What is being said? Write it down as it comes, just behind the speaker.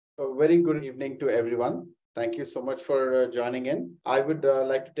A very good evening to everyone. Thank you so much for joining in. I would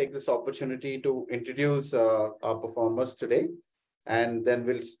like to take this opportunity to introduce our performers today, and then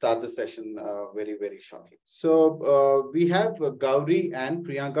we'll start the session very shortly. So we have Gauri and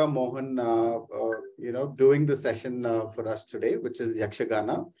Priyanka Mohan, doing the session for us today, which is Yaksha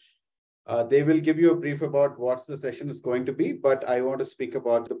Gaana. They will give you a brief about what the session is going to be, but I want to speak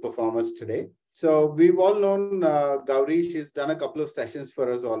about the performers today. So we've all known Gauri. She's done a couple of sessions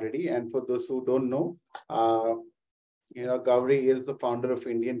for us already. And for those who don't know, Gauri is the founder of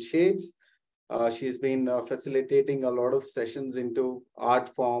Indian Shades. She's been facilitating a lot of sessions into art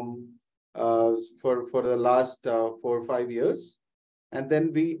form for the last 4 or 5 years. And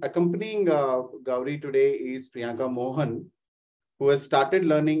then accompanying Gauri today is Priyanka Mohan, who has started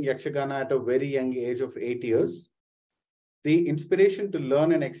learning Yaksha Gaana at a very young age of 8 years. The inspiration to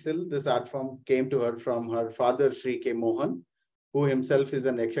learn and excel this art form came to her from her father, Sri K. Mohan, who himself is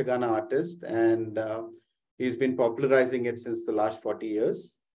an Yaksha Gaana artist, and he's been popularizing it since the last 40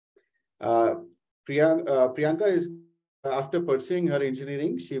 years. Priyanka is, after pursuing her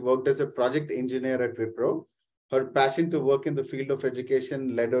engineering, she worked as a project engineer at Wipro. Her passion to work in the field of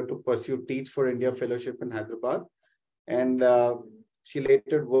education led her to pursue Teach for India Fellowship in Hyderabad. And she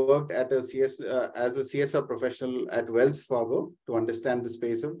later worked at as a CSR professional at Wells Fargo to understand the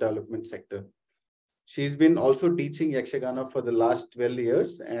space of development sector. She's been also teaching Yaksha Gaana for the last 12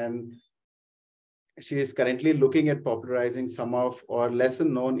 years, and she is currently looking at popularizing some of our lesser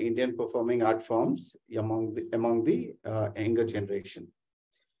known Indian performing art forms among the younger generation.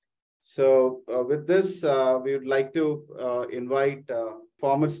 So with this, we would like to invite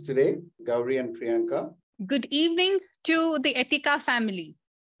performers today, Gauri and Priyanka. Good evening to the Etika family.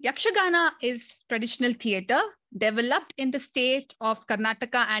 Yaksha Gaana is traditional theatre developed in the state of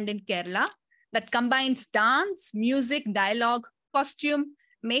Karnataka and in Kerala that combines dance, music, dialogue, costume,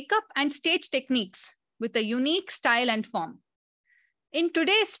 makeup, and stage techniques with a unique style and form. In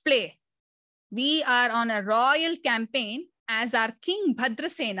today's play, we are on a royal campaign as our King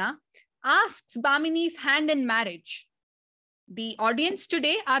Bhadrasena asks Bhamini's hand in marriage. The audience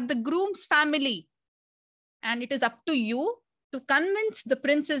today are the groom's family, and it is up to you to convince the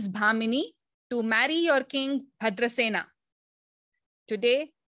Princess Bhamini to marry your King Bhadrasena.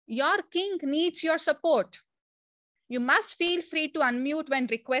 Today, your king needs your support. You must feel free to unmute when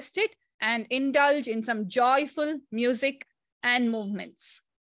requested and indulge in some joyful music and movements.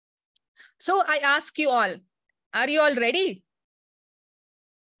 So I ask you all, are you all ready?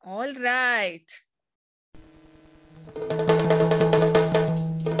 All right.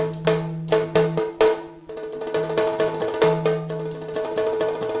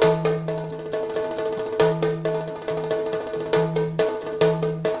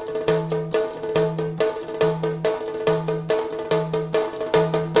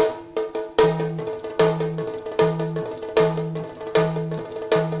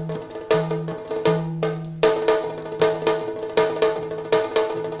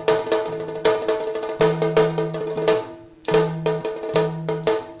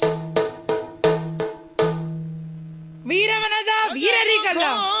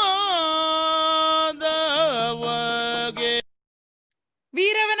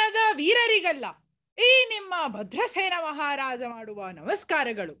 Bhadrasena ಮಹಾರಾಜ ಮಾಡುವ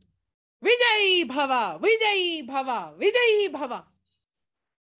ನಮಸ್ಕಾರಗಳು. ವಿಜಯೀ ಭವ, ವಿಜಯೀ ಭವ, ವಿಜಯೀ ಭವ.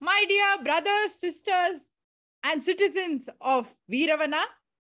 My dear brothers, sisters, and citizens of Veeravana,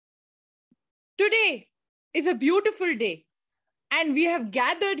 today is a beautiful day, and we have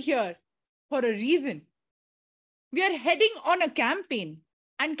gathered here for a reason. We are heading on a campaign,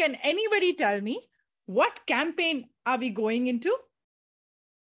 and can anybody tell me what campaign are we going into?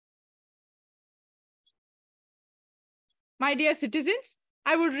 My dear citizens,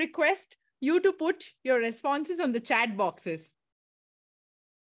 I would request you to put your responses on the chat boxes.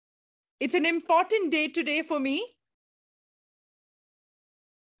 It's an important day today for me,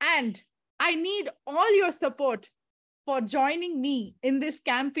 and I need all your support for joining me in this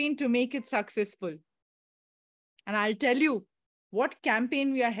campaign to make it successful. And I'll tell you what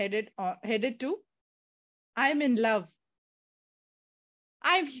campaign we are headed to. I'm in love.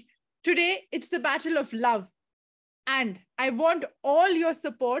 Today, it's the battle of love. And I want all your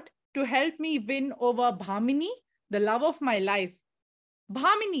support to help me win over Bhamini, the love of my life.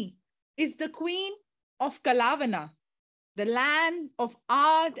 Bhamini is the queen of Kalavana, the land of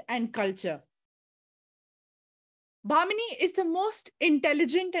art and culture. Bhamini is the most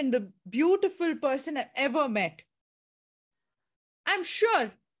intelligent and the beautiful person I've ever met. I'm sure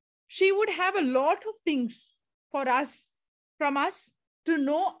she would have a lot of things from us to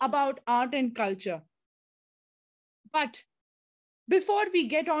know about art and culture. But before we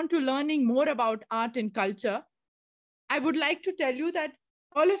get on to learning more about art and culture, I would like to tell you that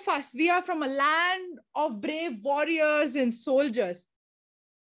all of us, we are from a land of brave warriors and soldiers.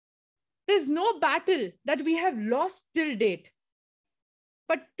 There's no battle that we have lost till date.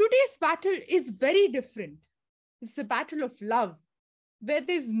 But today's battle is very different. It's a battle of love, where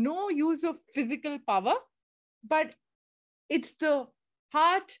there's no use of physical power, but it's the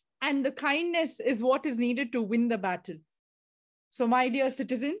heart and the kindness is what is needed to win the battle. So, my dear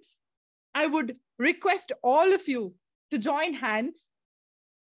citizens, I would request all of you to join hands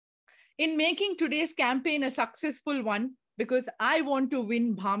in making today's campaign a successful one, because I want to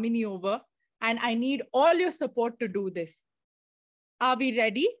win Bhamini over and I need all your support to do this. Are we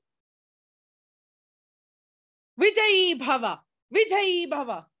ready? Vijayi Bhava, Vijayi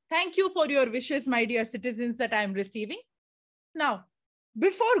Bhava. Thank you for your wishes, my dear citizens, that I am receiving. Now,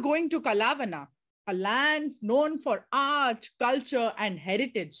 before going to Kalavana, a land known for art, culture, and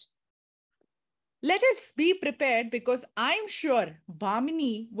heritage, let us be prepared, because I'm sure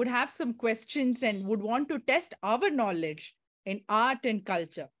Bhamini would have some questions and would want to test our knowledge in art and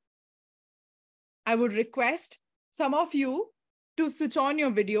culture. I would request some of you to switch on your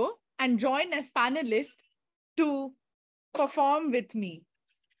video and join as panelists to perform with me.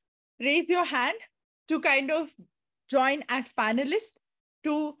 Raise your hand to kind of join as panelists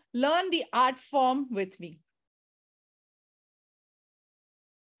to learn the art form with me.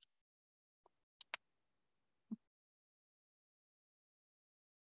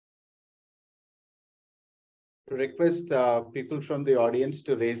 Request people from the audience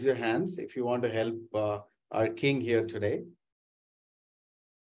to raise your hands if you want to help our king here today.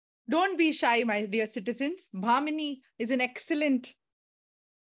 Don't be shy, my dear citizens. Bhamini is an excellent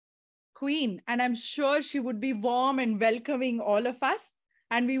queen, and I'm sure she would be warm and welcoming all of us.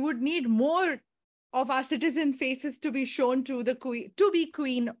 And we would need more of our citizen faces to be shown to the queen, to be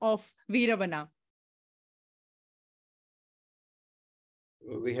queen of Veeravana.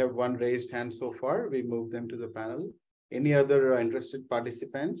 We have one raised hand so far. We move them to the panel. Any other interested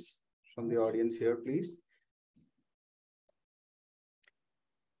participants from the audience here, please?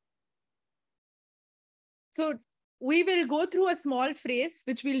 So we will go through a small phrase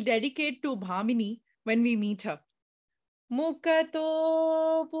which we'll dedicate to Bhamini when we meet her.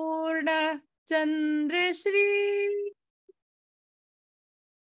 Mukato Purna Chandrashri.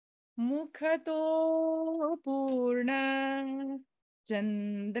 Mukato Purna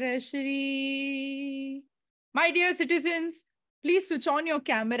Chandrashri. My dear citizens, please switch on your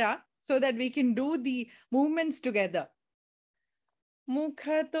camera so that we can do the movements together.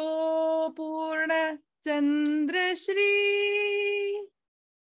 Mukhato Purna Chandrashri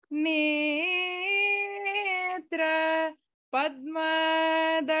Netra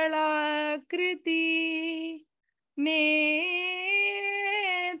Padmadalakriti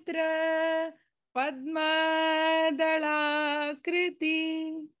Netra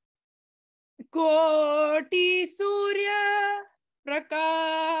Padmadalakriti Koti Surya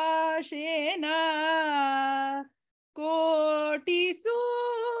Prakashena Koti Surya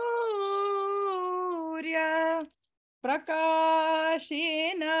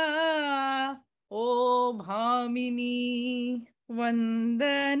Prakashena O Bhamini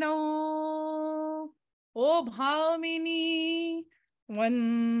Vandano O Bhamini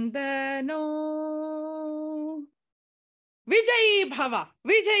Vandano Vijayi Bhava,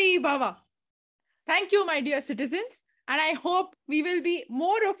 Vijayi Bhava. Thank you, my dear citizens. And I hope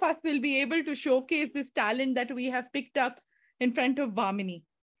more of us will be able to showcase this talent that we have picked up in front of Bhamini.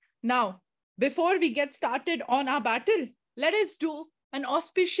 Now, before we get started on our battle, let us do an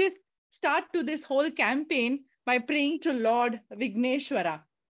auspicious start to this whole campaign by praying to Lord Vigneshwara.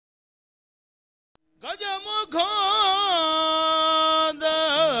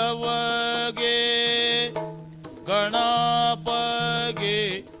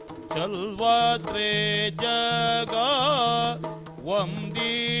 Ganapage Chalvatre Jaga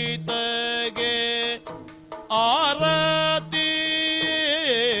Vamditage Arati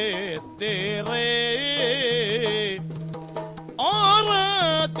Tere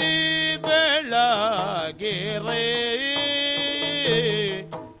Arati Belagire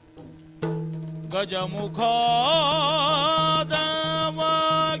Gajamukha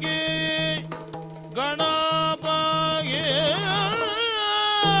Damage Ganapage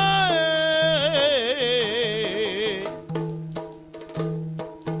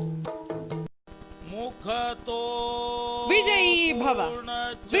Vijayi Bhava,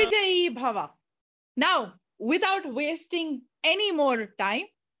 Vijayi Bhava. Now, without wasting any more time,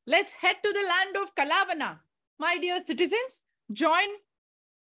 let's head to the land of Kalavana. My dear citizens, join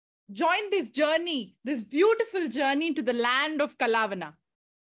join this journey, this beautiful journey to the land of Kalavana.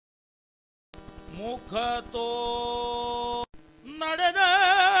 ಮುಖತೋ ನಡೆದ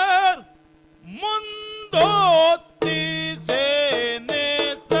ಮುಂದೋತ್ತಿ ಸೇನೆ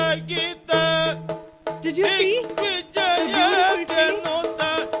ಸಗಿತ Did you see the beautiful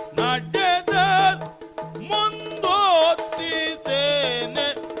tree? ನಡೆದ ಮುಂದೋತ್ತಿ ಸೇನೆ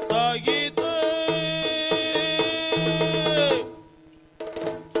ಸಗಿತ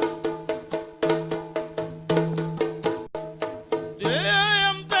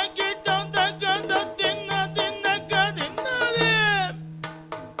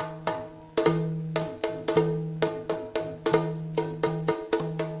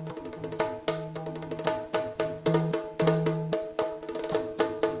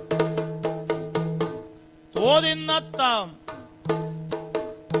തോതിന്നത്താം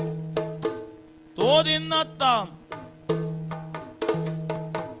തോതിന്നത്താം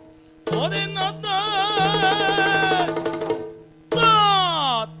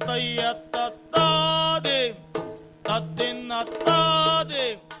തയ്യത്താതെ തത്തിന്നത്താതെ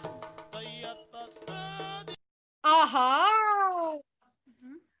തയ്യത്താതെ Aha!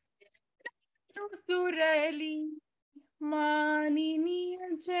 Surali Manini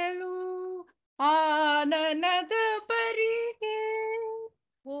Anjalu Ananada Parige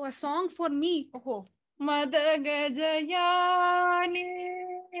Oh, a song for me. Oh. Madagajayane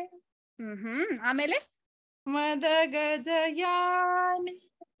ಆಮೇಲೆ Madagajayane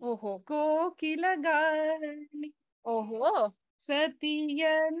ಓಹೋ Kokilagani ಓಹೋ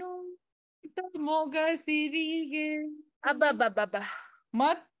Satiyanu Mogasirige ಅಬ್ಬಬ್ಬಬ್ಬಬ್ಬ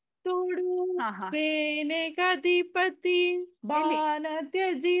ಮತ್ತುಡು ಹಾ ಹಾ ಸೇನೆಗಧಿಪತಿ ಬಾನ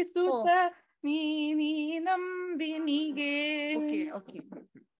ತ್ಯಜಿಸುತ್ತ ನೀ ನಂಬಿನಿಗೆ ಓಕೆ ಓಕೆ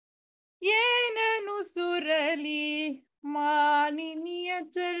ಏನನು ಸುರಲಿ ಮಾನಿನಿಯ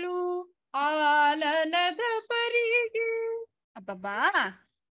ಚಲು ಆನನದ ಪರಿಗೆ ಅಬ್ಬಬ್ಬಾ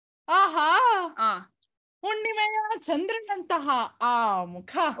ಆಹಾ ಆ ಹುಣ್ಣಿಮೆಯ ಚಂದ್ರನಂತಹ ಆ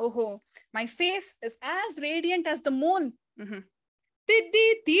ಮುಖ ಓಹೋ my face is as radiant as the Moon ತಿದ್ದಿ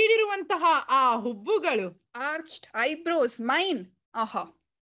ತೀಡಿರುವಂತಹ ಆ ಹುಬ್ಬುಗಳು ಆರ್ಚ್ಡ್ ಐಬ್ರೋಸ್ ಮೈನ್ ಆಹಾ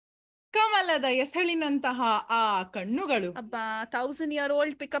ಕಮಲದ ಎಸಳಿನಂತಹ ಆ ಕಣ್ಣುಗಳು ಅಬ್ಬಾ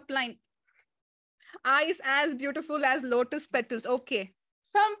 1000-year-old pickup line. Eyes as beautiful as lotus petals. Okay.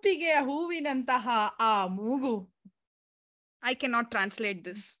 ಸಂಪಿಗೆಯ ಹೂವಿನಂತಹ ಆ ಮೂಗು I cannot translate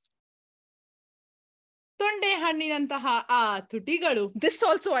this. ತೊಂಡೆ ಹಣ್ಣಿನಂತಹ ಆ ತುಟಿಗಳು This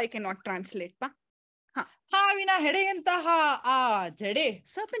also I cannot translate. Pa. ಹಾವಿನ ಹೆಡೆಯಂತಹ ಆ ಜಡೆ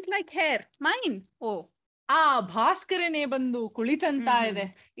Serpent-like hair. Mine. Oh. ಆ ಭಾಸ್ಕರನೇ ಬಂದು ಕುಳಿತಂತ ಇದೆ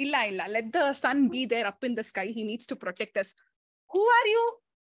Illa, illa. Let the sun be there up in the sky. He needs to protect us. Who are you?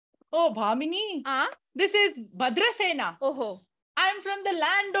 O Bhamini this is Bhadrasena Oho. I am from the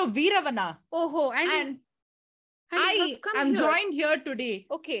land of ವೀರವನ Oho. And I am joined here today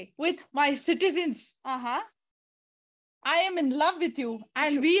Okay. with my citizens. Uh-huh. I am in love with you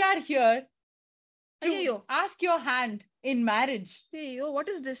and we are here to Ayyo. ask your hand in marriage. Hey, oh, what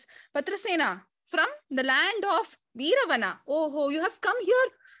is this? Patrasena. From the land of Veeravana. Oh, you have come here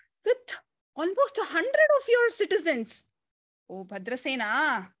with almost 100 of your citizens. Oh, Bhadrasena,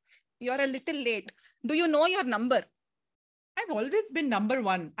 you're a little late. Do you know your number? I've always been number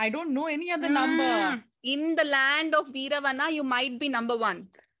one. I don't know any other number. In the land of Veeravana, you might be number one.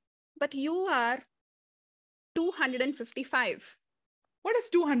 But you are 255. What is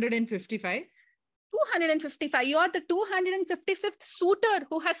 255? 255. You are the 255th suitor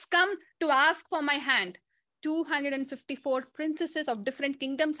who has come to ask for my hand. 254 princesses of different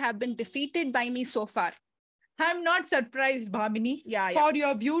kingdoms have been defeated by me so far. I'm not surprised, Bhamini. Yeah. For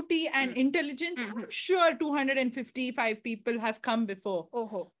your beauty and intelligence, I'm sure 255 people have come before.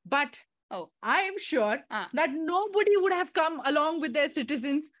 Oh. But I am sure that nobody would have come along with their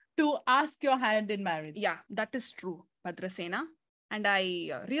citizens to ask your hand in marriage. Yeah, that is true, Bhadrasena. And I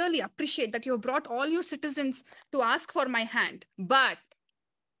really appreciate that you have brought all your citizens to ask for my hand. But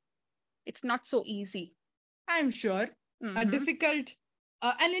it's not so easy. I'm sure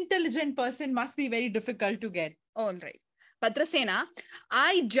an intelligent person must be very difficult to get. All right. Bhadrasena,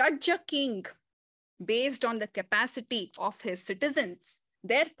 I judge a king based on the capacity of his citizens,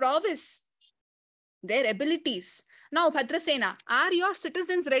 their prowess, their abilities. Now, Bhadrasena, are your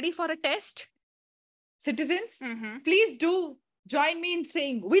citizens ready for a test? Citizens, please do join me in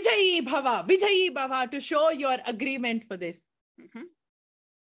saying Vijayi Bhava to show your agreement for this.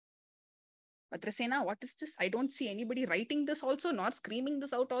 Bhadrasena, what is this? I don't see anybody writing this also, nor screaming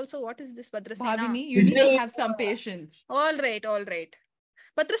this out also. What is this, Bhadrasena? Bhavini, you need to have some patience. All right.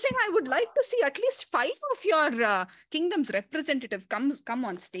 Bhadrasena, I would like to see at least 5 of your kingdom's representative come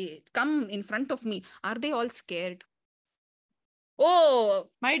on stage, come in front of me. Are they all scared? Oh,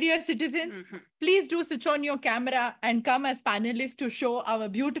 My dear citizens, please do switch on your camera and come as panelists to show our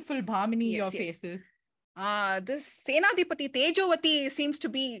beautiful Bhamini your faces. this Senadipati Tejovati seems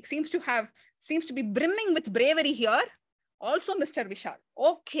to be brimming with bravery here. Also, Mr. Vishal.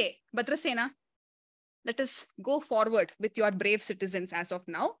 Okay, Bhadrasena, let us go forward with your brave citizens as of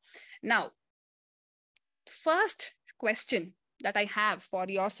now. Now, first question that I have for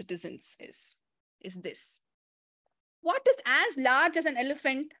your citizens is this. What is as large as an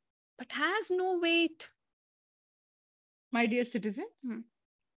elephant but has no weight? My dear citizens,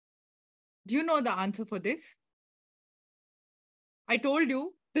 do you know the answer for this? I told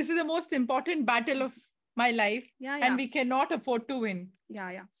you, this is the most important battle of my life, and we cannot afford to win.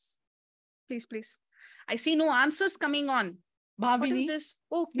 Yeah. Please. I see no answers coming on. Bhavini, what is this?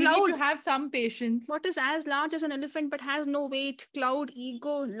 Oh, we cloud. need to have some patience. What is as large as an elephant but has no weight? Cloud,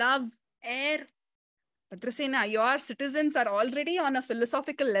 ego, love, air. Bhadrasena, your citizens are already on a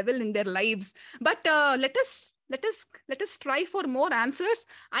philosophical level in their lives. But let us try for more answers.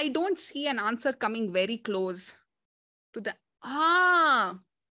 I don't see an answer coming very close to the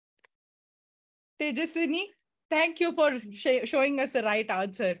Tejaswini, thank you for showing us the right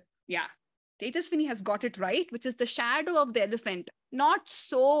answer. Yeah, Tejaswini has got it right, which is the shadow of the elephant. Not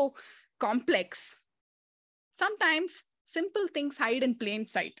so complex. Sometimes simple things hide in plain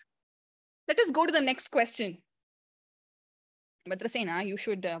sight. Let us go to the next question. Bhadrasena, you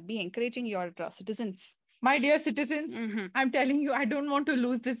should be encouraging your citizens. My dear citizens, I'm telling you, I don't want to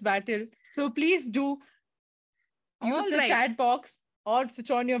lose this battle. So please do use the chat box or switch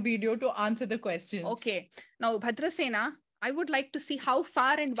on your video to answer the questions. Okay. Now, Bhadrasena, I would like to see how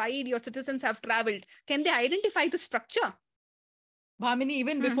far and wide your citizens have traveled. Can they identify the structure? Bhamini,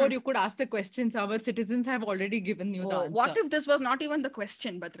 even before you could ask the questions, our citizens have already given you the answer. What if this was not even the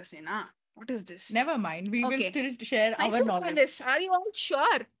question, Bhadrasena? What is this? Never mind. We will still share our knowledge. Are you all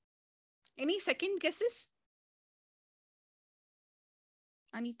sure? Any second guesses?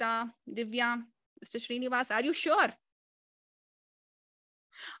 Anita, Divya, Mr. Srinivas, are you sure?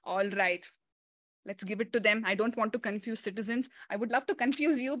 All right. Let's give it to them. I don't want to confuse citizens. I would love to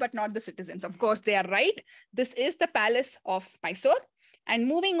confuse you, but not the citizens. Of course, they are right. This is the palace of Mysore. And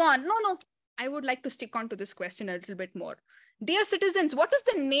moving on. No. I would like to stick on to this question a little bit more. Dear citizens, what is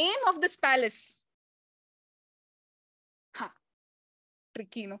the name of this palace?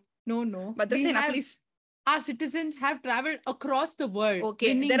 Tricky, no? No. But please. Our citizens have traveled across the world.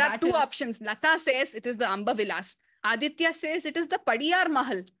 Okay, there are two options. Lata says it is the Amba Vilas. Aditya says it is the Padiyar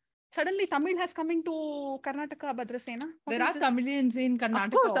Mahal. Suddenly, Tamil has come into Karnataka, Bhadrasena. There are Tamilians in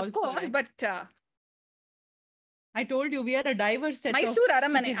Karnataka Of course, but... I told you, we are a diverse set Mysore of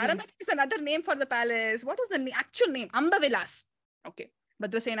Aramane. citizens. Aramane is another name for the palace. What is the actual name? Amba Vilas. Okay.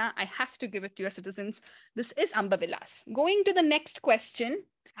 Bhadrasena, I have to give it to your citizens. This is Amba Vilas. Going to the next question.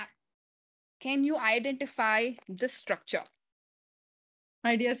 Can you identify this structure?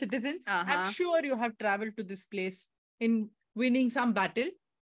 My dear citizens, I'm sure you have traveled to this place in winning some battle.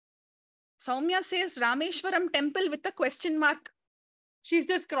 Soumya says Rameshwaram temple with a question mark. She's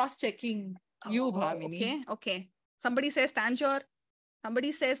just cross-checking you, Bhamini. Okay. Somebody says Tanjore.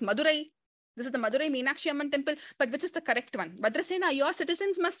 Somebody says Madurai. This is the Madurai Meenakshi Amman temple. But which is the correct one? Bhadrasena, your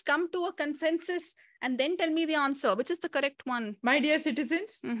citizens must come to a consensus and then tell me the answer. Which is the correct one? My dear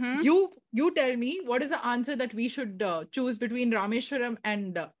citizens, you tell me what is the answer that we should choose between Rameshwaram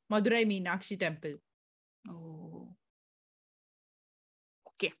and Madurai Meenakshi temple. Oh.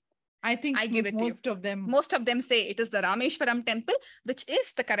 Okay. I think I give it most to you. Most of them say it is the Rameshwaram temple, which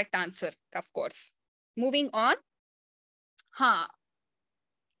is the correct answer, of course. Moving on.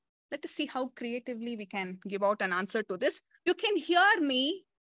 Let us see how creatively we can give out an answer to this. You can hear me,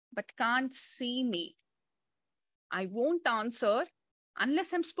 but can't see me. I won't answer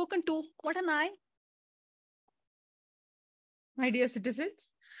unless I'm spoken to. What am I? My dear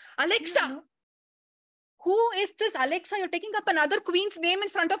citizens. Alexa. Who is this Alexa? You're taking up another queen's name in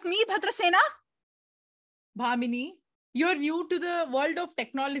front of me, Bhadrasena. Bhamini, you're new to the world of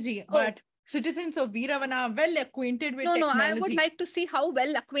technology, but citizens of Veeravana are well acquainted with technology. No, I would like to see how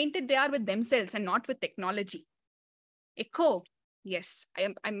well acquainted they are with themselves and not with technology. Echo. Yes,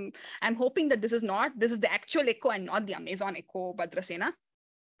 I'm hoping that this is the actual Echo and not the Amazon Echo, Bhadrasena.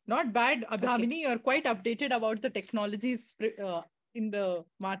 Not bad, Bhamini. You're quite updated about the technologies in the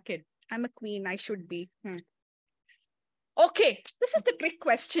market. I'm a queen. I should be. Okay, this is the trick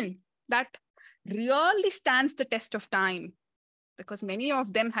question that really stands the test of time because many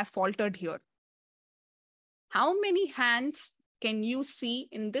of them have faltered here. How many hands can you see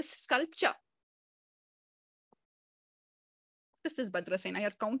in this sculpture? This is Bhadrasena.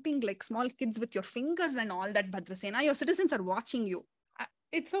 You're counting like small kids with your fingers and all that, Bhadrasena. Your citizens are watching you.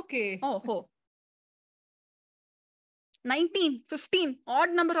 It's okay. Oh. 19, 15,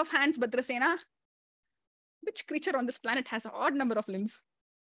 odd number of hands, Bhadrasena. Which creature on this planet has an odd number of limbs?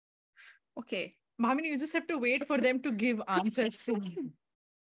 Okay. Bhamini, you just have to wait for them to give answers.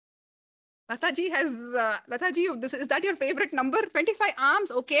 Lataji has, Lataji, is that your favorite number? 25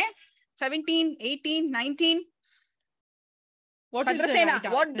 arms, okay. 17, 18, 19. What is the Bhadrasena, right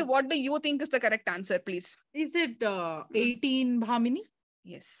answer? what do you think is the correct answer, please? Is it 18, Bhamini?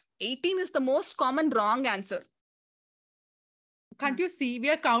 Yes. 18 is the most common wrong answer. Can't you see? We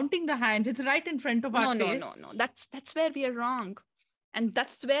are counting the hands. It's right in front of our face. No. That's where we are wrong. And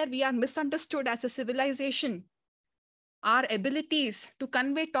that's where we are misunderstood as a civilization. Our abilities to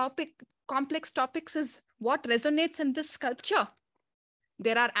convey complex topics is what resonates in this sculpture.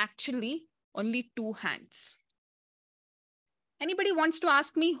 There are actually only 2 hands. Anybody wants to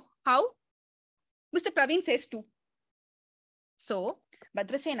ask me how? Mr. Praveen says 2. So,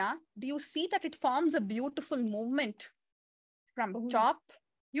 Bhadrasena, do you see that it forms a beautiful movement from top?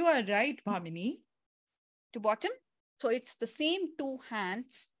 You are right, Bhamini. To bottom? So it's the same 2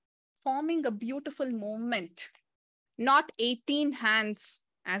 hands forming a beautiful movement, not 18 hands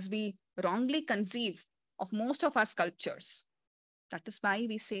as we wrongly conceive of most of our sculptures. That is why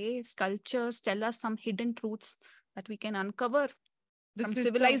we say sculptures tell us some hidden truths that we can uncover from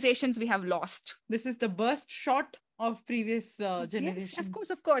civilizations we have lost. This is the burst shot of previous generations. Yes,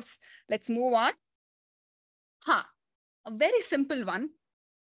 of course. Let's move on. A very simple one,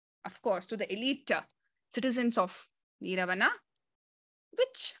 of course, to the elite citizens of Veeravana.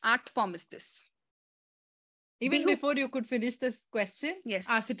 Which art form is this? Even Bihu. Before you could finish this question, Yes.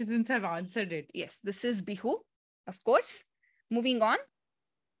 Our citizens have answered it. Yes, this is Bihu, of course. Moving on.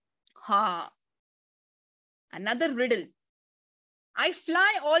 Another riddle. I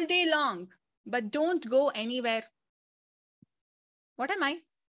fly all day long, but don't go anywhere. What am I?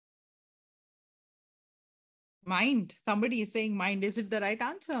 Mind. Somebody is saying mind. Is it the right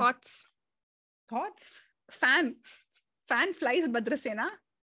answer? Thoughts. Thoughts? Fan. Fan flies, Bhadrasena.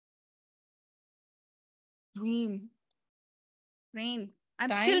 Rain.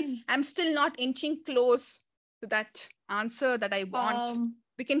 I'm still not inching close to that answer that I want.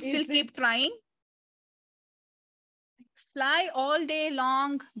 We can still keep trying. Fly all day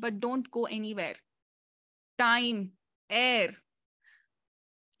long, but don't go anywhere. Time, air.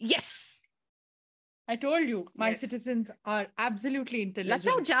 Yes. I told you, my Yes. citizens are absolutely intelligent.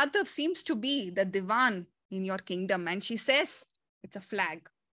 Lata Jadhav seems to be the divan in your kingdom, and she says it's a flag.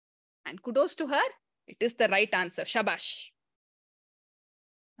 And kudos to her, it is the right answer. Shabash.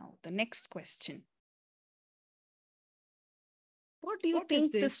 Now, the next question. What do you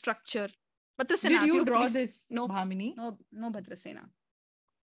think the structure? Bhadrasena, Did you draw please? this, No, Bhamini? No, Bhadrasena.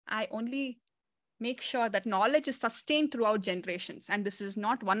 I only make sure that knowledge is sustained throughout generations. And this is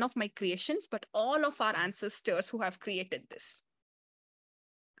not one of my creations, but all of our ancestors who have created this.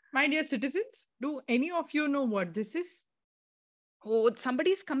 My dear citizens, do any of you know what this is? Oh,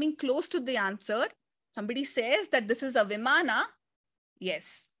 somebody is coming close to the answer. Somebody says that this is a Vimana.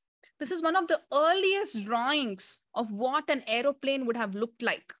 Yes. This is one of the earliest drawings of what an aeroplane would have looked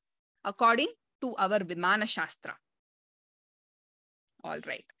like, according to our Vimana Shastra. All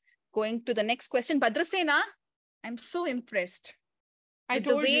right. Going to the next question. Bhadrasena, I'm so impressed with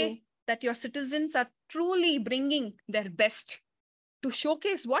the way that your citizens are truly bringing their best to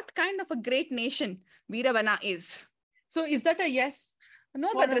showcase what kind of a great nation Veeravana is. So is that a yes?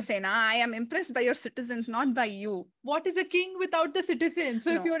 No, Bhadrasena, I am impressed by your citizens, not by you. What is a king without the citizens?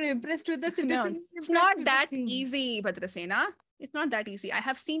 So if you're impressed with the citizens, it's not that easy, Bhadrasena. It's not that easy. I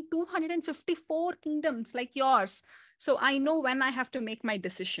have seen 254 kingdoms like yours. So I know when I have to make my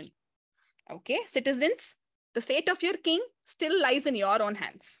decision. Okay, citizens, the fate of your king still lies in your own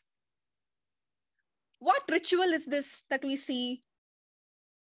hands. What ritual is this that we see?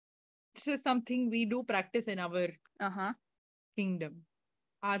 This is something we do practice in our kingdom.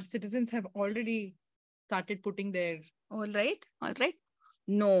 Our citizens have already started putting their... All right.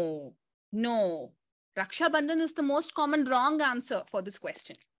 No. Raksha Bandhan is the most common wrong answer for this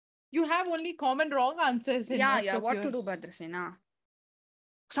question. You have only common wrong answers. What to do, Bhadrasena?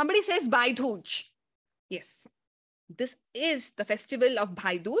 Somebody says Bhai Dooj. Yes. This is the festival of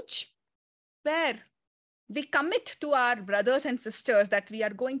Bhai Dooj, where we commit to our brothers and sisters that we are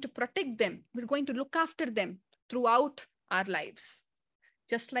going to protect them. We're going to look after them throughout our lives.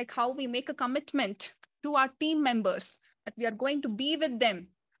 Just like how we make a commitment to our team members that we are going to be with them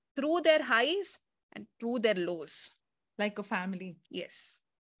through their highs and through their lows. like a family. Yes.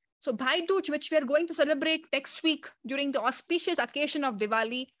 So Bhai Dooj, which we are going to celebrate next week during the auspicious occasion of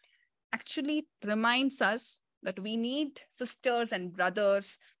Diwali, actually reminds us that we need sisters and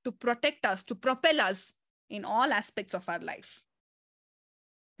brothers to protect us, to propel us in all aspects of our life.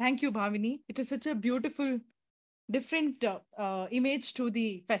 Thank you, Bhavini. It is such a beautiful, different image to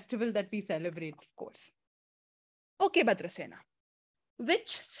the festival that we celebrate. Of course. Okay, Bhadrasena. Which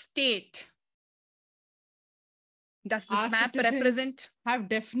state does this Our map citizens represent? have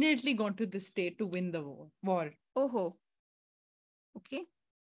definitely gone to the state to win the war. Oh, okay.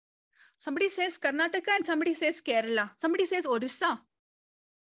 Somebody says Karnataka and somebody says Kerala. Somebody says Odisha.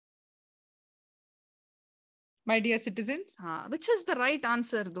 My dear citizens, Which is the right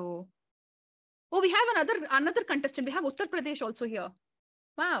answer though? Oh, we have another contestant. We have Uttar Pradesh also here.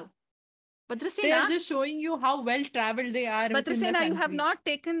 Wow. they are Bhadrasena, just showing you how well traveled they are. within the Bhadrasena, you have country. not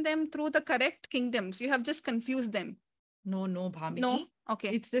taken them through the correct kingdoms. You have just confused them. No, Bhavini. No? Okay.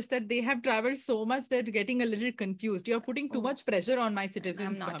 It's just that they have traveled so much that they're getting a little confused. You're putting too Oh. much pressure on my citizens.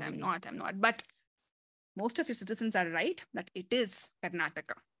 I'm not. Bhavini. But most of your citizens are right that it is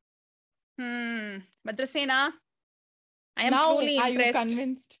Karnataka. Bhadrasena, I am Now, truly are you impressed.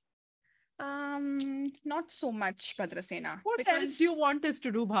 convinced? Not so much, Bhadrasena. What else do you want us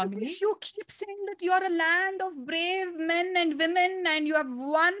to do, Bhavini? Because you keep saying that you are a land of brave men and women and you have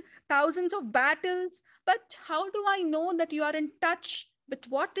won thousands of battles. But how do I know that you are in touch with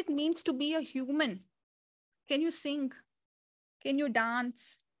what it means to be a human? Can you sing? Can you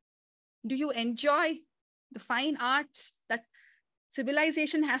dance? Do you enjoy the fine arts that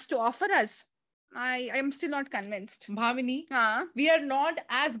civilization has to offer us? I am still not convinced. Bhavini, Ah, we are not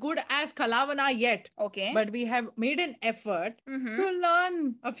as good as Kalavana yet, okay. but we have made an effort Mhm. to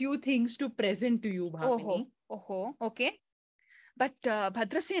learn a few things to present to you, Bhavini. Okay. But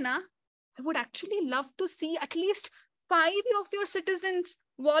Bhadrasena, I would actually love to see at least 5 of your citizens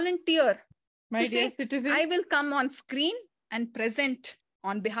volunteer. My to dear say, citizens, I will come on screen and present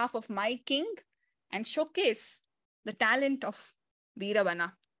on behalf of my king and showcase the talent of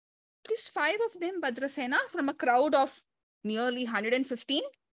Veeravana. Please 5 of them, Bhadrasena, from a crowd of nearly 115.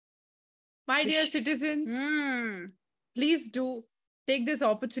 my dear Wish- citizens, please do take this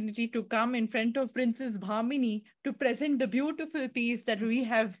opportunity to come in front of Princess Bhamini to present the beautiful piece that we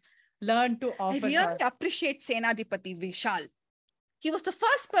have learned to I offer really her. appreciate Senadipati Vishal. He was the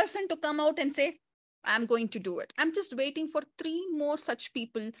first person to come out and say, I'm going to do it. I'm just waiting for 3 more such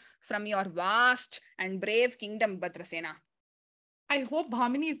people from your vast and brave kingdom, Bhadrasena. I hope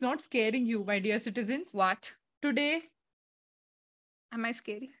Bhamini is not scaring you, my dear citizens. What? Today, Am I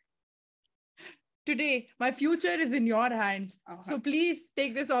scary? my future is in your hands. Uh-huh. So please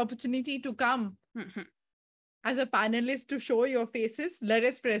take this opportunity to come Mhm. as a panelist to show your faces. Let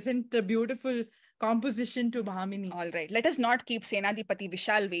us present the beautiful composition to Bhamini. All right. Let us not keep Senadipati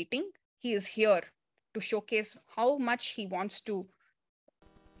Vishal waiting. He is here to showcase how much he wants to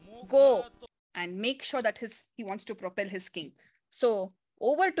go and make sure that he wants to propel his king. So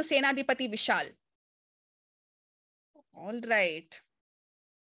over to Senadipati Vishal. All right.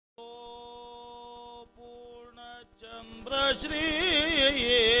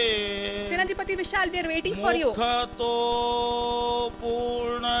 Senadipati Vishal, we are waiting for you. Mukhato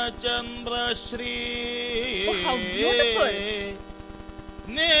Purna Chandra Shri. Oh, how beautiful.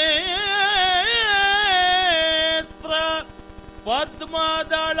 Netra Padma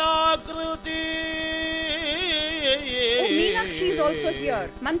Dalakruti. Oh, Meenakshi is also here.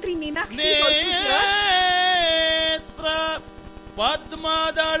 Mantri Meenakshi is also here. Netra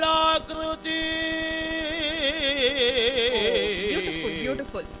Padma Dalakruti.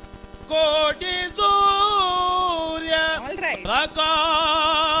 Beautiful. Koti Surya All right. Prakashena.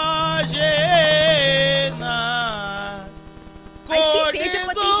 I see Tejapati here.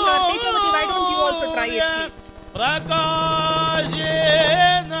 Tejapati, why don't you also try it, please?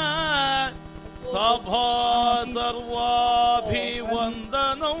 Prakashena Sabha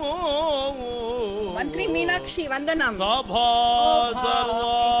Sarvabhivandanam. Mantri Meenakshi, Vandanam. Sabha Oh.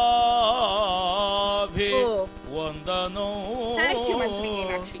 Sarvabhivandanam. Thank you, Mantri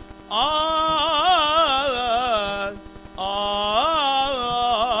Meenakshi.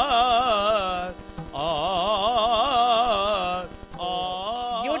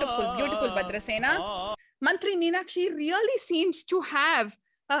 Beautiful, Bhadrasena. Mantri Meenakshi really seems to have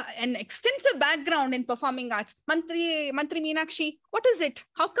an extensive background in performing arts. Mantri Meenakshi, what is it?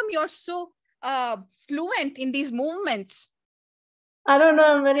 How come you're so fluent in these movements? I don't know.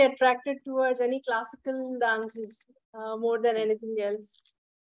 I'm very attracted towards any classical dances more than anything else.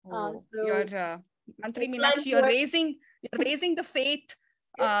 So You're Mantri inclined Meenakshi, you're towards- raising the faith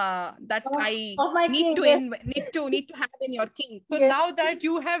that I Of my need king, to yes. need to have in your king. So Yes. now that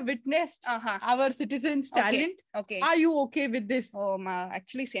you have witnessed our citizens' Okay. talent, Okay. are you okay with this?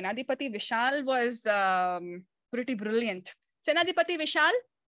 Actually, Senadipati Vishal was pretty brilliant. Senadipati Vishal,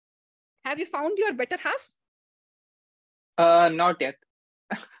 have you found your better half? Not yet.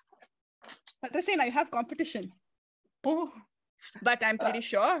 Patrasena, you have competition. Oh, But I'm pretty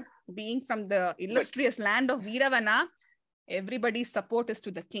sure, being from the illustrious land of Veeravana, everybody's support is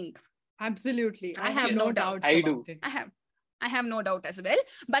to the king. absolutely. I have Okay. no No doubt. doubts I about do. it. I have no doubt as well.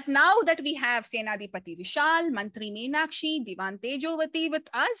 But now that we have Senadipati Vishal, Mantri Meenakshi, Divan Tejovati with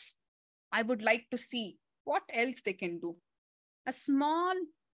us, I would like to see what else they can do. A small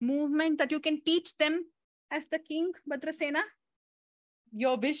movement that you can teach them as the king, Bhadrasena?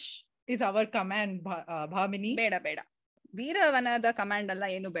 Your wish is our command, Bhamini. ಬೇಡ ಬೇಡ ವೀರವನದ command ಅಲ್ಲ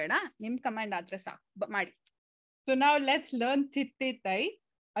ಏನು ಬೇಡ ನಿಮ್ command ಆದ್ರೆ ಸಾಕು ಮಾಡಿ. So now let's learn Thittitai,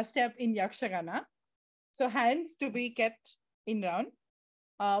 a step in Yaksha Gaana. So hands to be kept in round.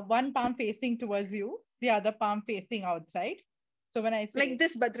 One palm facing towards you, the other palm facing outside. So when I say Like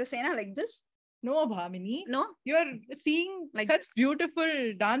this, Bhadrasena, like this? no, Bhamini, No? you're seeing Like such this? beautiful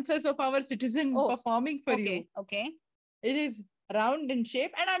dancers of our citizens Oh, performing for you. Okay. It is round in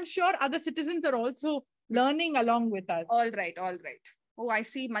shape, and I'm sure other citizens are also learning along with us. All right. Oh, I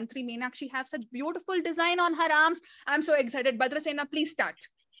see Mantri Meenakshi have such beautiful design on her arms. I'm so excited. Bhadrasena, please start.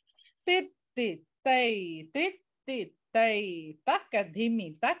 Tittitai, tittitai, takadhimi,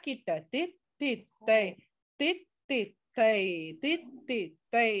 takita, tittitai, tittitai,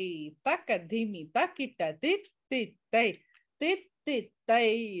 tittitai, takadhimi, takita, tittitai,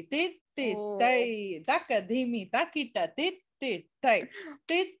 tittitai, tittitai, takadhimi, takita, tittitai,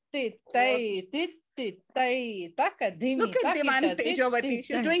 tittitai, tittitai, takadhimi, Look at Divan Tejovati.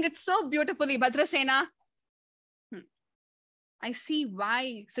 She's doing it so beautifully. Bhadrasena. I see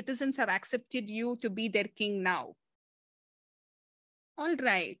why citizens have accepted you to be their king now. All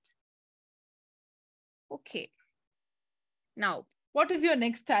right. Okay. Now, What is your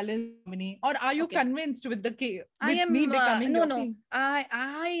next challenge, Bhamini? Or are you Okay. convinced with the king? I am me becoming your no. king?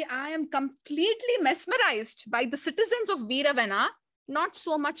 I am completely mesmerized by the citizens of Veeravana, not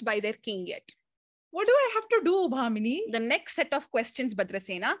so much by their king yet. What do I have to do, Bhamini? The next set of questions,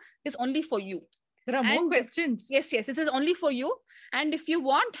 Bhadrasena, is only for you. There are more And- questions. Yes, this is only for you. And if you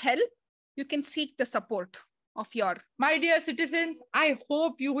want help, you can seek the support of your. My dear citizens, I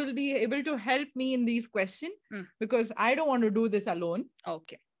hope you will be able to help me in these questions because I don't want to do this alone.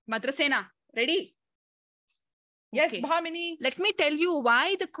 Okay. Bhadrasena, ready? Yes, Okay. Bhamini. Let me tell you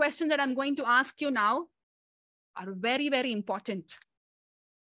why the questions that I'm going to ask you now are very, very important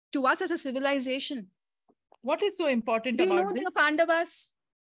to us as a civilization. What is so important Do you know about this? the Pandavas?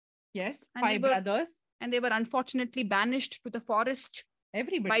 Yes, And 5 we were- brothers. And they were unfortunately banished to the forest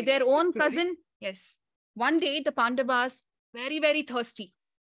Everybody. by their knows the own story. cousin. Yes. One day, the Pandavas, very, very thirsty,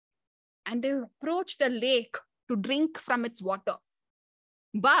 and they approached the lake to drink from its water.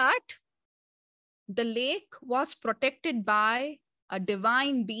 But the lake was protected by a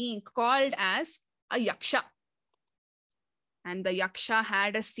divine being called as a Yaksha. And the Yaksha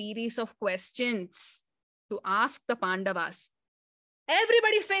had a series of questions to ask the Pandavas.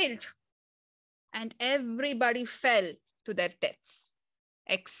 Everybody failed. And everybody fell to their deaths,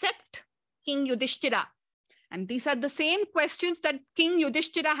 except King Yudhishthira. And these are the same questions that King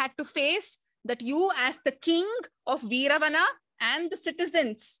Yudhishthira had to face, that you as the king of Veeravana and the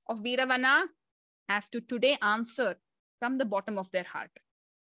citizens of Veeravana have to today answer from the bottom of their heart.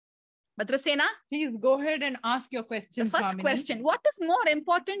 Bhadrasena, Please go ahead and ask your the questions. first Bhamini. question, what is more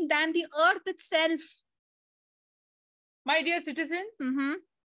important than the earth itself? My dear citizen, Mhm.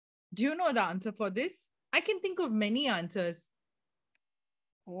 do you know the answer for this? I can think of many answers.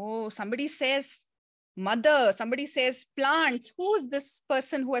 Oh, somebody says mother, somebody says plants. Who is this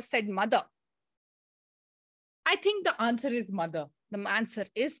person who has said mother? I think the answer is mother. The answer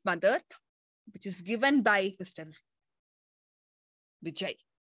is mother, which is given by Mr. Vijay.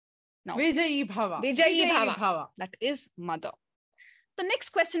 Now, Vijayi Bhava. Vijayi Bhava. That is mother. The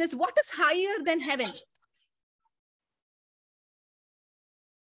next question is, what is higher than heaven?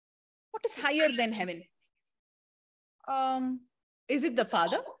 What is higher than heaven? Is it the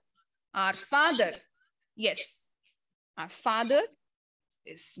father? Our father. Yes. Our father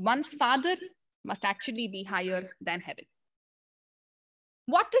is one's father must actually be higher than heaven.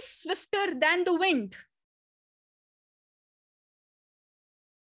 What is swifter than the wind?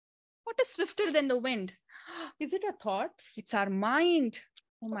 What is swifter than the wind? Is it a thought? It's our mind.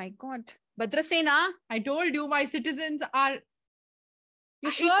 Oh my God. Bhadrasena, I told you my citizens are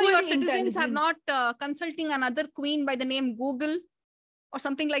you sure your equally citizens are intelligent. not consulting another queen by the name Google? or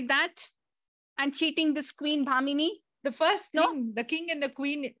something like that, and cheating this queen Bhamini? The first No? thing the king and the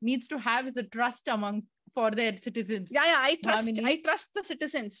queen needs to have is a trust for their citizens. Yeah, I Bhamini. trust the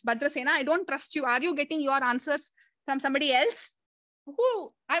citizens. Bhadrasena, I don't trust you. Are you getting your answers from somebody else?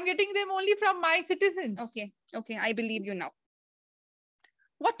 Who? I'm getting them only from my citizens. Okay, I believe you now.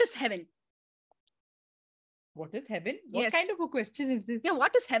 What is heaven? What is heaven? What Yes. kind of a question is this? Yeah,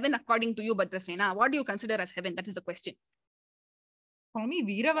 what is heaven according to you, Bhadrasena? What do you consider as heaven? That is the question. For me,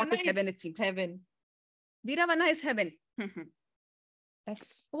 Veeravana What is heaven, it seems? Heaven. Veeravana is heaven.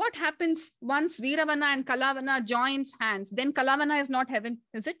 That's What happens once Veeravana and Kalavana joins hands? Then Kalavana is not heaven,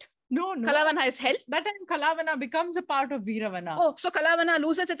 is it? no. Kalavana is hell. That time Kalavana becomes a part of Veeravana. Oh, so Kalavana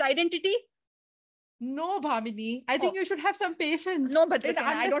loses its identity? No, Bhamini. I think you should have some patience. No, but in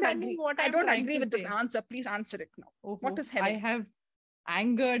I don't understanding agree. what I I'm don't trying agree to with this say. answer. Please answer it now. Oh, What is I heaven? have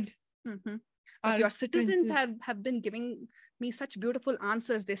angered. But our your citizens princes. have been giving me such beautiful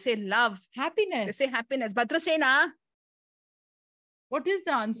answers. They say love. They Happiness. say happiness. Bhadrasena, What is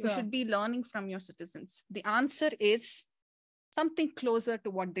the you answer? should be learning from your citizens. The answer is something closer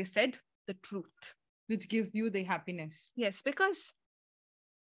to what they said, the truth. Which gives you the happiness. Yes, because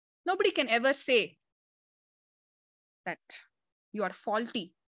nobody can ever say that you are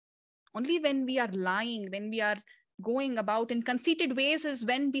faulty. Only when we are lying, when we are going about in conceited ways is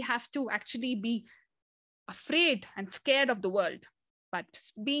when we have to actually be afraid and scared of the world. But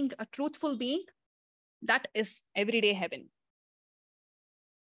being a truthful being, that is everyday heaven.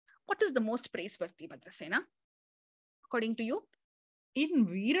 What is the most praiseworthy, Bhadrasena, according to you? In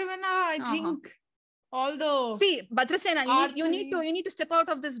Veeravana, I think although See, Bhadrasena, you need to step out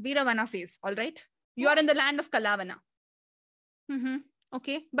of this Veeravana phase, all right? You are in the land of Kalavana.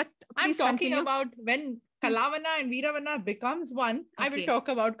 Okay, but I'm please talking continue. about when Kalavana and Veeravana becomes one, I will Okay. talk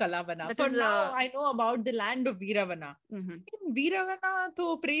about Kalavana. That For is, now, I know about the land of Veeravana. Mhm. In Veeravana,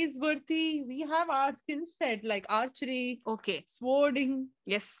 though praiseworthy, we have our skill set like archery, Okay, swording.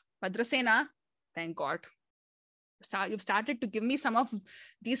 yes, Bhadrasena, thank God. You've started to give me some of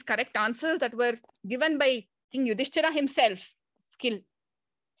these correct answers that were given by King Yudhishthira himself. Skill.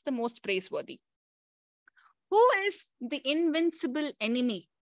 It's the most praiseworthy. Who is the invincible enemy?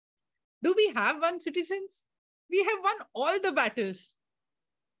 Do we have won, citizens? We have won all the battles.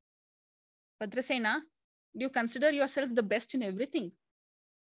 Bhadrasena, do you consider yourself the best in everything?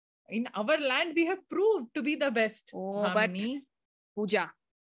 In our land, we have proved to be the best. Oh, but Bhamini. Pooja,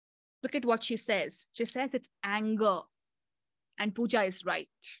 look at what she says. She says it's anger. And Pooja is right.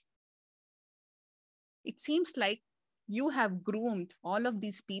 It seems like you have groomed all of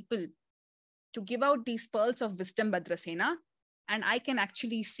these people to give out these pearls of wisdom, Bhadrasena. And I can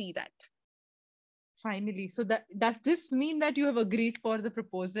actually see that. Finally. So does this mean that you have agreed for the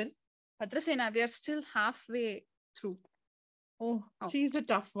proposal? Bhadrasena, we are still halfway through. Oh, Oh. she's a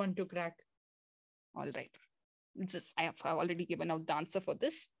tough one to crack. All right. I have already given out the answer for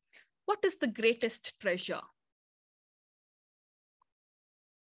this. What is the greatest treasure?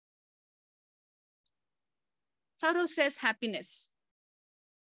 Saurav says happiness.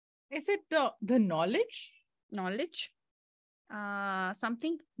 Is it the knowledge? Knowledge.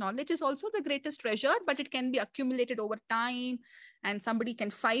 Knowledge is also the greatest treasure, but it can be accumulated over time and somebody can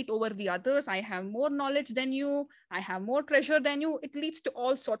fight over the others. I have more knowledge than you. I have more treasure than you. It leads to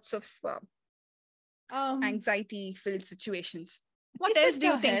all sorts of anxiety-filled situations. What else do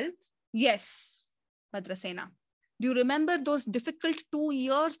you think? Health? Yes, Bhadrasena. Do you remember those difficult 2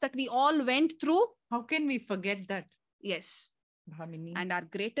 years that we all went through? How can we forget that, Yes. Bhamini? And our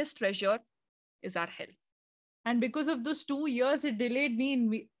greatest treasure is our health. And because of those 2 years, it delayed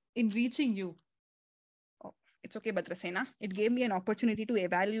me in reaching you. Oh, it's okay, Bhadrasena. It gave me an opportunity to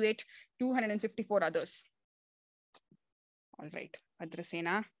evaluate 254 others. All right,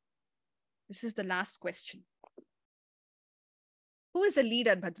 Bhadrasena. This is the last question. Who is a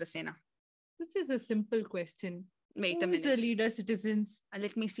leader, Bhadrasena? This is a simple question. Wait Who a is minute. the leader, citizens?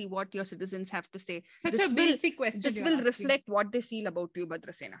 Let me see what your citizens have to say. Such This a basic question. This you're will asking. reflect what they feel about you,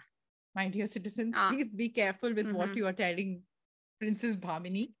 Bhadrasena. My dear citizens, Ah. please be careful with what Mhm. you are telling Princess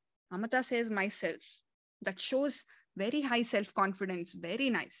Bhamini. Amata says myself. That shows very high self-confidence. Very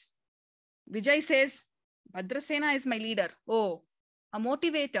nice. Vijay says, Bhadrasena is my leader. Oh, a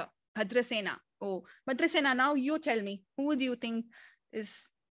motivator. Bhadrasena. Oh, Bhadrasena, now you tell me, who do you think is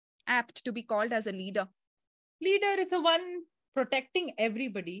apt to be called as a leader? Leader is the one protecting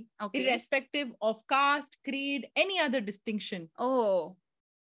everybody, Okay. irrespective of caste, creed, any other distinction. Oh,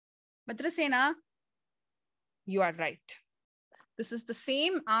 Bhadrasena, you are right. This is the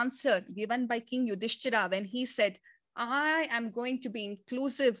same answer given by King Yudhishthira when he said, I am going to be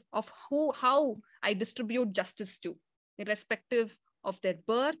inclusive of how I distribute justice to, irrespective of their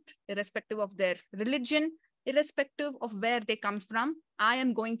birth, irrespective of their religion, irrespective of where they come from. I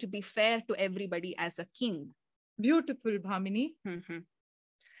am going to be fair to everybody as a king. Beautiful, Bhamini.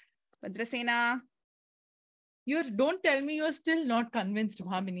 Bhadrasena, Don't tell me you're still not convinced,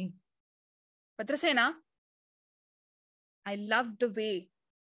 Bhamini. Bhadrasena, I love the way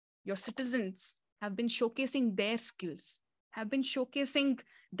your citizens have been showcasing their skills, have been showcasing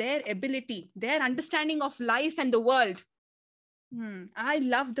their ability, their understanding of life and the world. I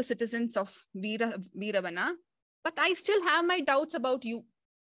love the citizens of Veeravana, but I still have my doubts about you.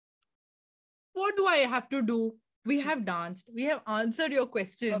 What do I have to do? We have danced. We have answered your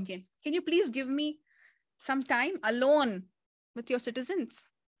question. Okay. Can you please give me some time alone with your citizens?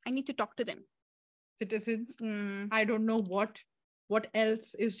 I need to talk to them. Citizens, I don't know what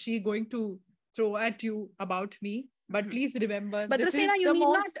else is she going to throw at you about me. But please remember, But Bhadrasena,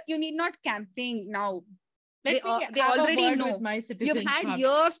 you need not campaign now. They already know. With my citizens. You've had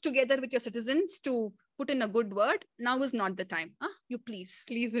years together with your citizens to put in a good word. Now is not the time. You please.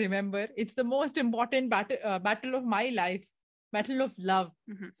 Please remember, it's the most important battle of my life, battle of love.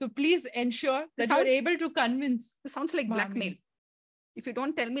 So please ensure that you're able to convince. This sounds like blackmail. If you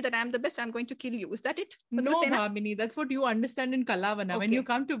don't tell me that I'm the best, I'm going to kill you. Is that it? No, Bhamini, that's what you understand in Kalavana. Okay. When you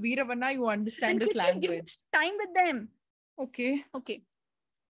come to Veeravana, you understand this language. Give time with them. Okay. Okay.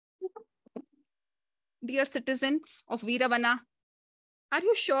 Dear citizens of Veeravana, are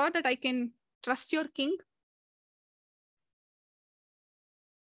you sure that I can trust your king?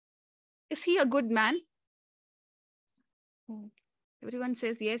 Is he a good man? Everyone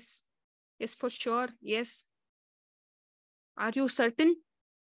says yes. Yes, for sure. Yes. Are you certain?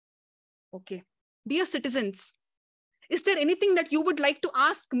 Okay. Dear citizens, is there anything that you would like to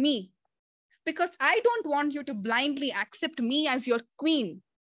ask me? Because I don't want you to blindly accept me as your queen.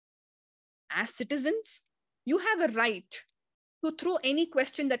 As citizens, you have a right to throw any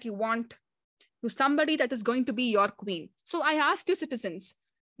question that you want to somebody that is going to be your queen. So I ask you, citizens,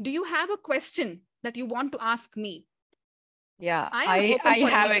 do you have a question that you want to ask me? Yeah, I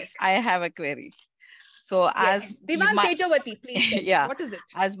have a query. So yes. as Divan Tejavati, please tell yeah, me, what is it?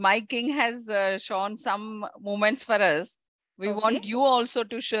 As my king has shown some moments for us, we want you also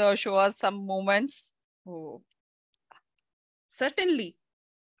to show us some moments. Oh, certainly,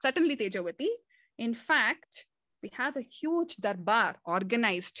 Tejavati. In fact, we have a huge darbar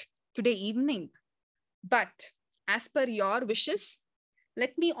organized today evening. But as per your wishes,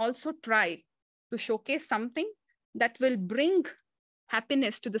 let me also try to showcase something that will bring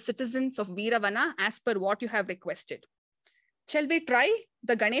happiness to the citizens of Veeravana as per what you have requested. Shall we try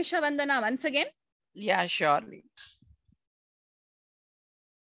the Ganesha Vandana once again? Yeah, surely.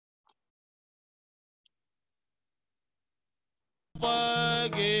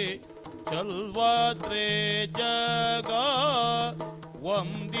 Chalvatre jaga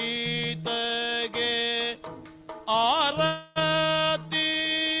vanditage arati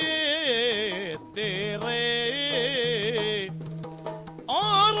tere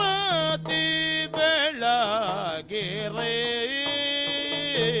arati belagere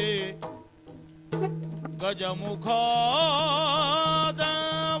gajamukha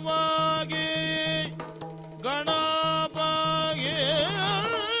damage ganapage.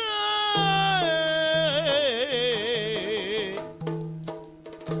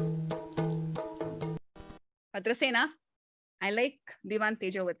 Bhadrasena, I like Divan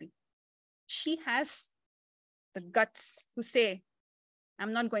Tejavati. She has the guts to say,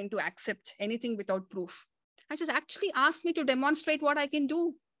 I'm not going to accept anything without proof. And she's actually asked me to demonstrate what I can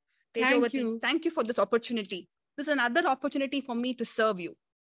do. Tejavati, thank you for this opportunity. This is another opportunity for me to serve you.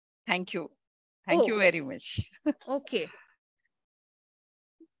 Thank you. Thank you very much. Okay.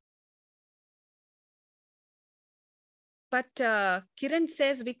 But Kiran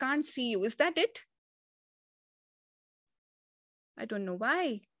says we can't see you. Is that it? I don't know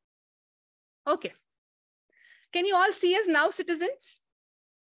why. Okay. Can you all see us now, citizens?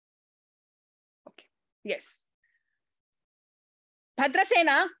 Okay. Yes.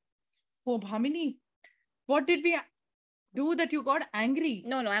 Bhadrasena. Oh, Bhamini, what did we do that you got angry?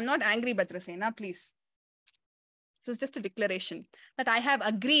 No, I'm not angry, Bhadrasena, please. This is just a declaration that I have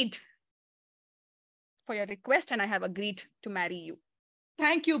agreed for your request and I have agreed to marry you.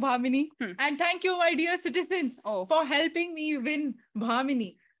 Thank you, Bhamini. And thank you, my dear citizens, for helping me win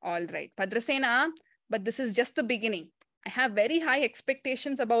Bhamini. All right, Bhadrasena, but this is just the beginning. I have very high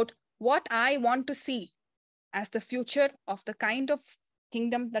expectations about what I want to see as the future of the kind of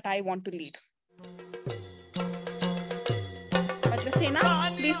kingdom that I want to lead.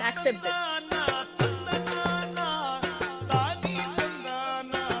 Bhadrasena, please accept this.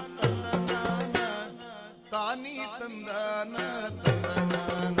 Tani tandana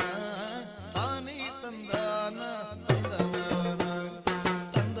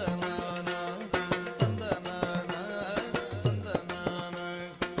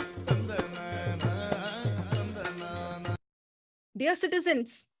Dear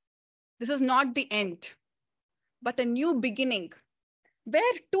citizens, this is not the end, but a new beginning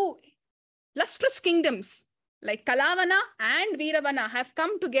where two lustrous kingdoms like Kalavana and Veeravana have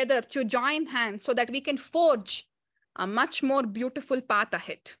come together to join hands so that we can forge a much more beautiful path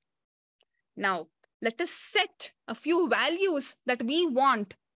ahead. Now, let us set a few values that we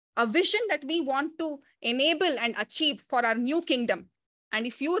want, a vision that we want to enable and achieve for our new kingdom. And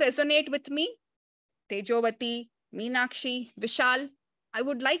if you resonate with me, Tejovati, Meenakshi, Vishal, I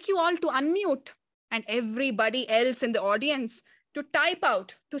would like you all to unmute, and everybody else in the audience to type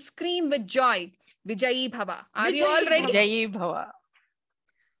out, to scream with joy, Vijayi Bhava. Are you all ready? Vijayi Bhava.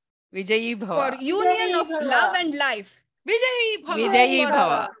 Vijayi For Bhava. union of Bhava. love and life, Vijayi Bhava. Vijayi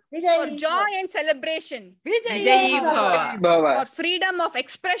Bhava. for Vijayi joy Bhava. and celebration, Vijayi Bhava. for Bhava. freedom of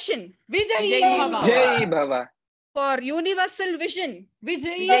expression, Vijayi Vijayi Bhava. Jai Bhava. for universal vision,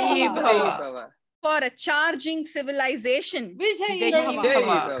 Vijayi Vijayi Bhava. Jai Bhava. Bhava. for a charging civilization Vijayi Vijayi Bhava. Jai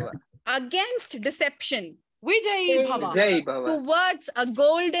Bhava. Bhava. against deception, Vijayi Bhava. Jai Bhava. towards a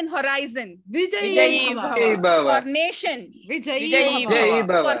golden horizon, Vijayi Vijayi Bhava. Jai Bhava. Bhava. for nation, Vijayi Vijayi Bhava. Jai Bhava.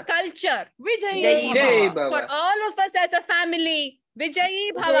 Bhava. for culture, Vijayi Vijayi Jai Bhava. Bhava. for Bhava. all of us as a family. Vijayi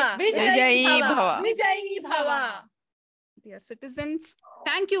Bhava. Vijayi Bhava. Vijayi Bhava. Dear citizens,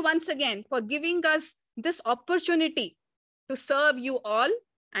 thank you once again for giving us this opportunity to serve you all,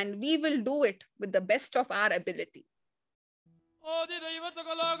 and we will do it with the best of our ability. ಓದಿ ದೈವ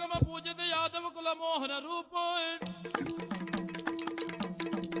ಸಕಲಾಗಮ ಪೂಜಿತ ಯಾದವ ಕುಲ ಮೋಹನ ರೂಪ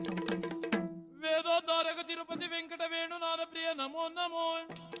ವೇದೋದ್ಧಾರಕ ತಿರುಪತಿ ವೆಂಕಟ ವೇಣುನಾಥ ಪ್ರಿಯ ನಮೋ ನಮೋ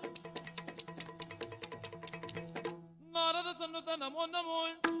ನಾರದ ಸನ್ನುತ ನಮೋ ನಮೋ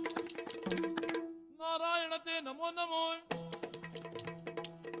ನಾರಾಯಣತೆ ನಮೋ ನಮೋ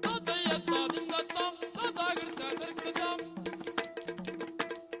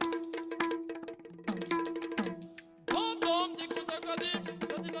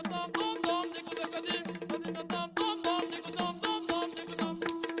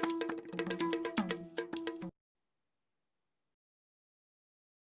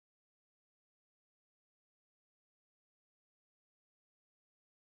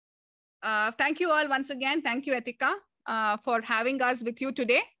Thank you all once again. Thank you, Etika, for having us with you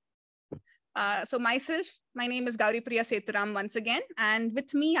today. So myself, my name is Gauri Priya Sethuram once again. And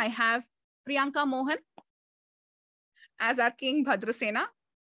with me, I have Priyanka Mohan as our King Bhadrasena.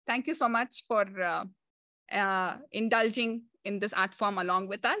 Thank you so much for indulging in this art form along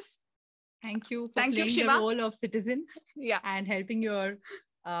with us. Thank you for Thank you, playing the Shiva. role of citizen Yeah. and helping your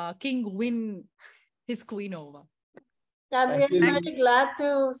king win his queen over. I'm Thank really you. very glad to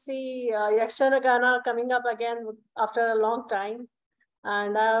see Yaksha Gaana coming up again after a long time.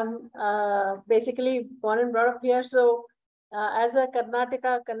 And I'm basically born and brought up here. So as a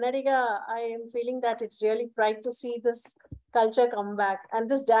Kannadiga, I am feeling that it's really pride to see this culture come back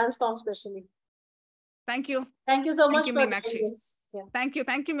and this dance form especially. Thank you. Thank you so Thank much you, for Meenakshi. doing this. Yeah. Thank you.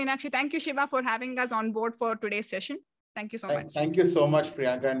 Thank you, Meenakshi. Thank you, Shiva, for having us on board for today's session. Thank you so much. Thank you so much,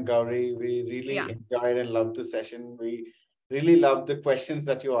 Priyanka and Gauri. We really Yeah. enjoyed and loved the session. We really loved the questions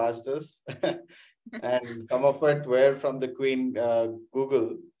that you asked us. And some of it were from the Queen Google.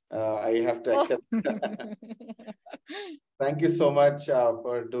 I have to accept. Thank you so much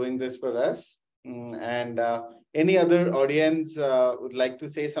for doing this for us. And any other audience would like to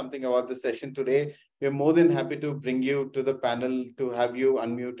say something about the session today, we're more than happy to bring you to the panel to have you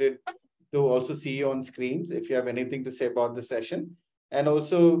unmuted, to also see you on screens if you have anything to say about the session. And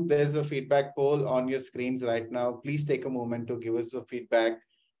also there's a feedback poll on your screens right now. Please take a moment to give us the feedback.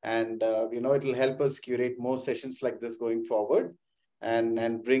 And it'll help us curate more sessions like this going forward,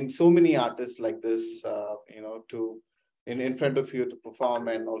 and bring so many artists like this, to in front of you to perform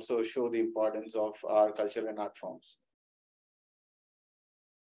and also show the importance of our culture and art forms.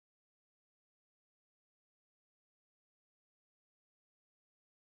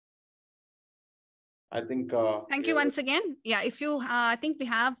 I think. Thank you once again. Yeah, if you, I think we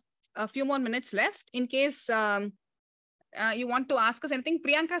have a few more minutes left in case you want to ask us anything.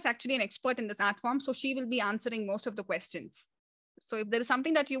 Priyanka is actually an expert in this art form, so she will be answering most of the questions. So if there is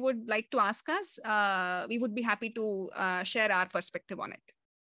something that you would like to ask us, we would be happy to share our perspective on it.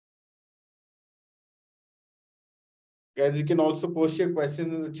 Guys, you can also post your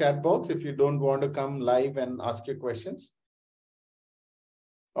questions in the chat box if you don't want to come live and ask your questions.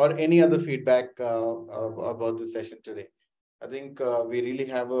 Or any other feedback about the session today. I think we really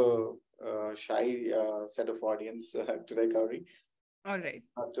have a shy set of audience today, Gauri. All right.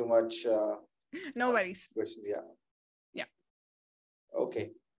 Not too much. No worries. Questions, yeah. Yeah.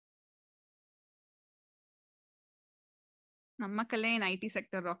 Okay. Namma Kale in IT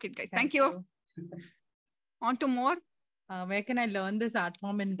sector rocket, guys. Thank you. On to more. where can I learn this art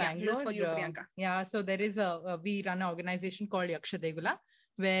form in Yeah, Bangalore? this is for you, Priyanka. Yeah, so there is we run an organization called Yaksha Gaana,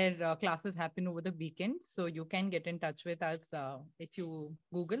 where classes happen over the weekend. So you can get in touch with us if you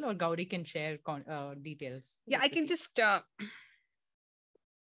Google, or Gauri can share details. Yeah, I can just.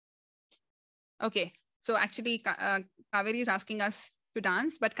 Okay, so actually, Kaveri is asking us to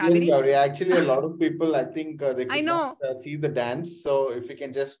dance, but Yes, Kaveri, Gauri. Actually, a lot of people, I think they I could know. not see the dance. So if you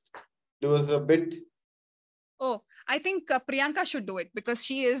can just do us a bit. Oh, I think Priyanka should do it because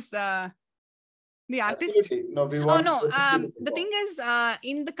she is the artist. Absolutely. No, we Oh want. no, both of you to the thing perform. is,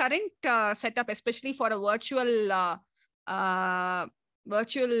 in the current setup, especially for a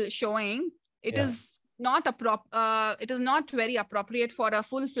virtual showing, it Yeah. is not it is not very appropriate for a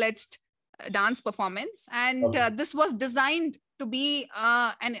full-fledged dance performance, and Okay. this was designed to be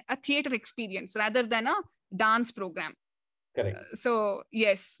a theater experience rather than a dance program. Correct. So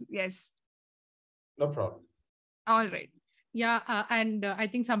yes, No problem. all right. Yeah, and I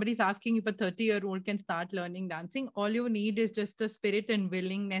think somebody's asking if a 30-year-old can start learning dancing. All you need is just the spirit and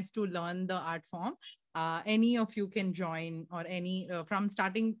willingness to learn the art form. Any of you can join, or any from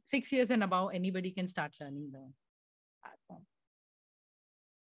starting 6 years and above, anybody can start learning the art form.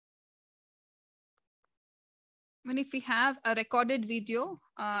 When if we have a recorded video,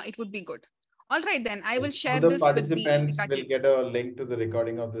 it would be good. All right, then I will All share the this with the participants Etika will team. get a link to the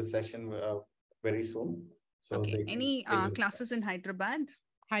recording of this session very soon. So Okay. they can Any take it. classes in Hyderabad?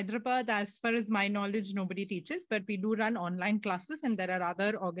 Hyderabad, as far as my knowledge, nobody teaches, but we do run online classes, and there are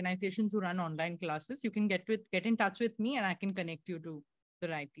other organizations who run online classes. You can get in touch with me, and I can connect you to the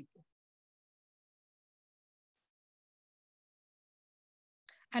right people.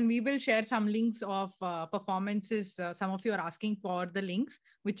 And we will share some links of performances. Some of you are asking for the links,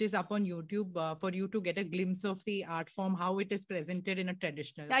 which is up on YouTube for you to get a glimpse of the art form, how it is presented in a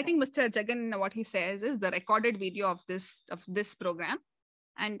traditional. I think Mr. Jagan, what he says is the recorded video of this program.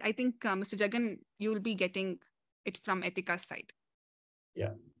 And I think Mr. Jagan, you will be getting it from Etika's side.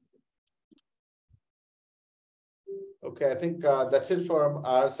 Yeah. Okay, I think that's it from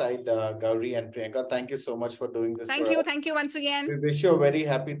our side, Gauri and Priyanka. Thank you so much for doing this. Thank you once again. We wish you a very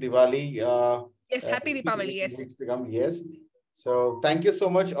happy Diwali. Yes, happy Deepavali, yes. Yes. So thank you so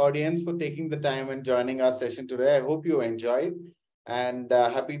much, audience, for taking the time and joining our session today. I hope you enjoyed, and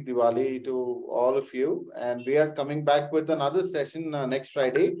happy Diwali to all of you. And we are coming back with another session next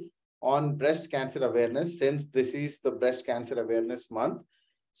Friday on breast cancer awareness, since this is the breast cancer awareness month.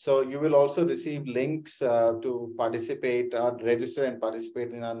 So you will also receive links to participate or register and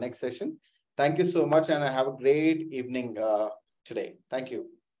participate in our next session. Thank you so much, and have a great evening today. Thank you.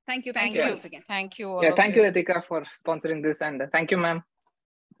 Thank you once again. Thank you. Yeah, thank you, Etika, for sponsoring this, and thank you, ma'am.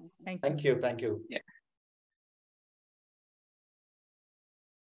 Thank you. Thank you. Thank you. Yeah.